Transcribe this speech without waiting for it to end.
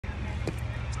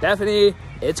Stephanie,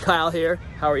 it's Kyle here.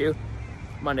 How are you?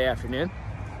 Monday afternoon.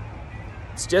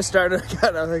 It's just starting to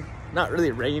kind of like, not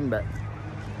really rain, but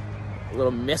a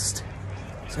little mist.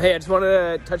 So hey, I just wanted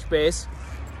to touch base.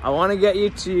 I want to get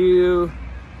you to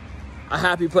a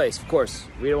happy place, of course.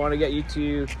 We don't want to get you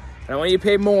to, I don't want you to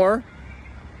pay more,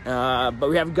 but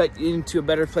we haven't got you into a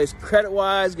better place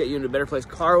credit-wise, get you into a better place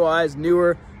car-wise,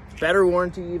 newer, better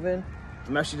warranty even.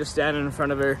 I'm actually just standing in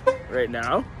front of her right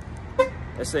now.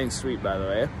 This thing's sweet, by the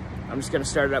way. I'm just gonna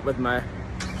start it up with my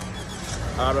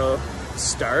auto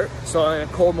start. So on a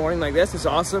cold morning like this, it's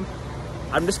awesome.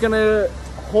 I'm just gonna,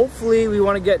 hopefully we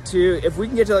wanna get to, if we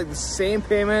can get to like the same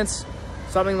payments,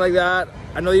 something like that.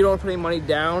 I know you don't want to put any money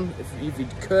down. If you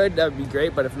could, that would be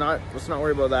great, but if not, let's not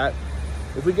worry about that.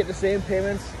 If we get the same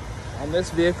payments on this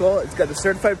vehicle, it's got the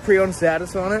certified pre-owned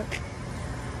status on it,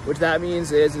 which that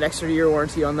means is an extra year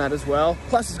warranty on that as well.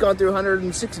 Plus it's gone through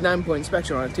 169-point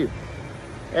inspection on it too.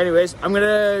 Anyways, I'm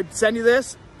gonna send you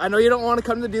this. I know you don't want to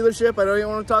come to the dealership. I know you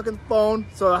don't want to talk on the phone.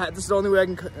 So this is the only way I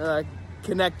can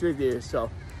connect with you. So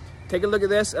take a look at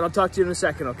this and I'll talk to you in a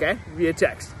second, okay? Via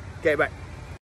text. Okay, bye.